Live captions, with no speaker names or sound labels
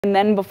And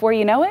then before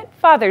you know it,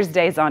 Father's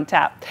Day's on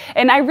tap.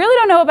 And I really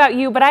don't know about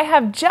you, but I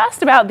have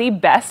just about the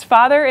best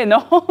father in the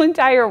whole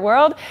entire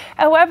world.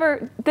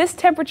 However, this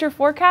temperature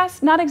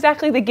forecast, not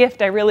exactly the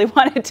gift I really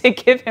wanted to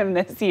give him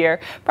this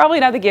year. Probably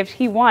not the gift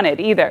he wanted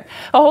either.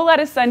 A whole lot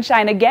of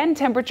sunshine. Again,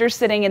 temperatures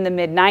sitting in the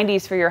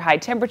mid-90s for your high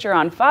temperature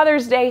on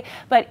Father's Day,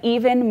 but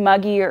even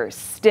muggier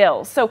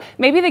still. So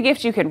maybe the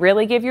gift you could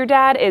really give your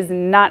dad is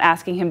not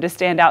asking him to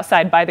stand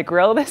outside by the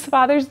grill this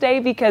Father's Day,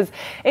 because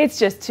it's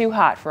just too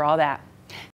hot for all that.